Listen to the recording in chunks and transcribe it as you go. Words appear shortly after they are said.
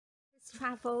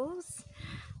Travels.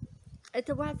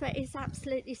 The weather is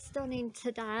absolutely stunning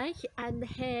today, and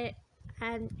here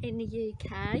in the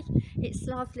UK it's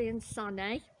lovely and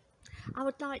sunny. I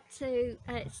would like to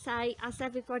say, as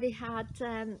everybody had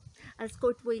as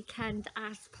good weekend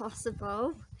as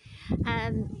possible.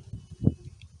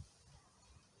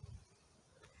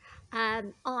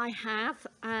 um, I have,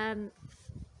 and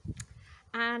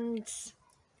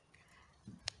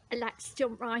let's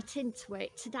jump right into it.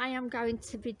 Today I'm going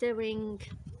to be doing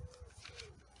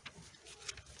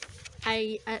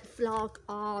a vlog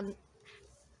on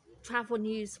travel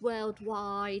news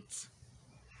worldwide,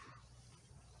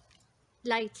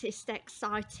 latest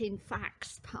exciting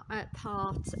facts,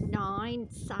 part 9.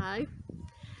 So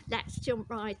let's jump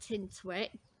right into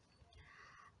it.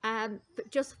 But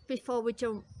just before we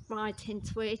jump right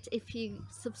into it, if you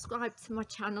subscribe to my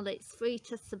channel, it's free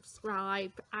to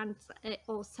subscribe, and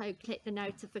also click the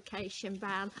notification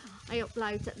bell. I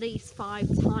upload at least 5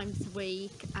 times a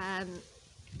week.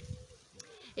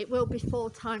 It will be 4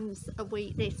 times a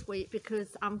week this week,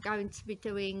 because I'm going to be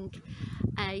doing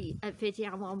a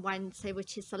video on Wednesday,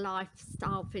 which is a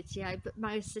lifestyle video, but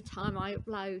most of the time I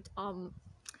upload on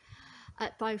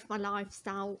both my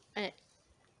lifestyle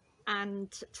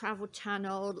and travel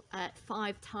channel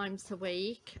 5 times a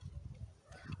week.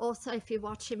 Also, if you're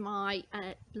watching my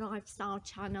lifestyle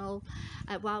channel,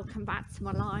 welcome back to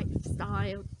my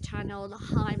lifestyle channel.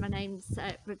 Hi, my name's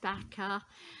Rebecca.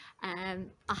 I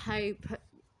hope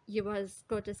you're as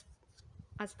good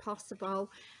as possible.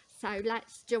 So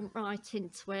let's jump right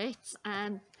into it.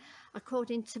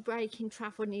 According to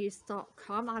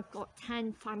breakingtravelnews.com, I've got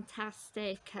 10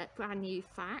 fantastic brand new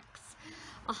facts.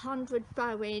 100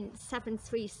 Boeing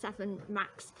 737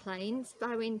 MAX planes.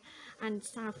 Boeing and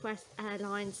Southwest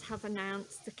Airlines have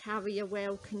announced the carrier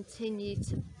will continue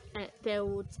to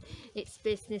build its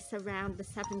business around the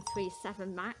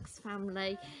 737 MAX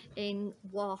family, in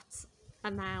what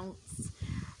amounts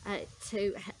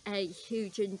to a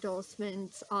huge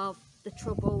endorsement of the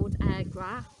troubled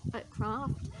aircraft.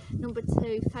 Number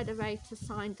 2, Federator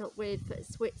signed up with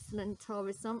Switzerland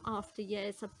Tourism after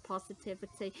years of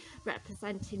positivity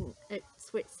representing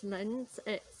Switzerland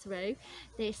through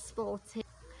this sporting,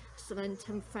 excellent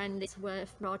and friendly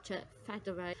worth. Roger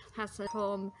Federer has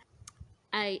become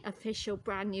a official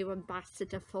brand new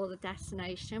ambassador for the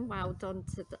destination. Well done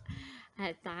to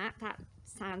that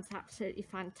sounds absolutely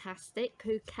fantastic.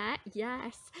 Phuket,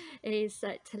 yes, is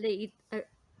to lead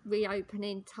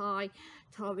reopening Thai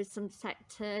tourism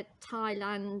sector.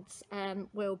 Thailand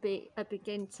will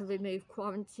begin to remove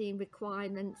quarantine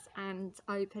requirements and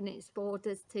open its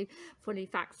borders to fully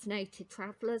vaccinated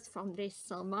travellers from this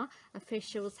summer,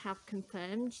 officials have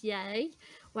confirmed. Yay,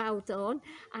 well done.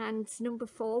 And number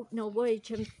 4,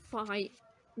 Norwegian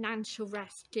financial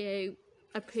rescue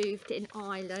approved in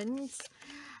Ireland.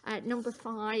 Number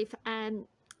 5,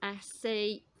 SC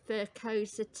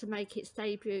Verkosa to make its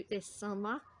debut this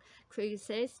summer.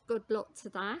 Cruises, good luck to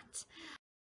that.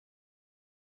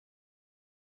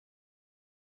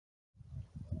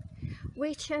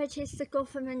 Which urges the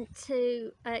government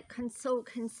to consult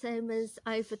consumers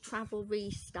over travel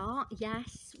restart.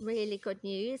 Yes, really good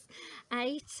news.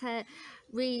 8,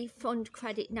 refund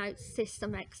credit note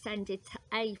system extended to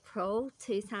April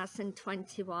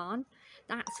 2021.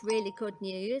 That's really good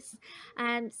news.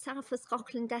 South of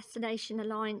Scotland Destination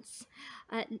Alliance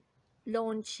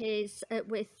launches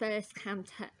with first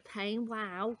campaign.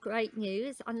 Wow, great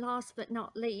news. And last but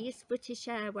not least, British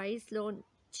Airways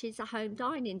launches a home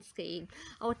dining scheme.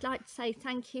 I would like to say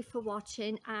thank you for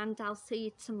watching, and I'll see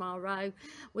you tomorrow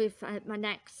with my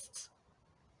next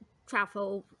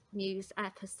travel news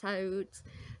episode,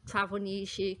 Travel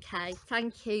News UK.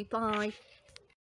 Thank you, bye.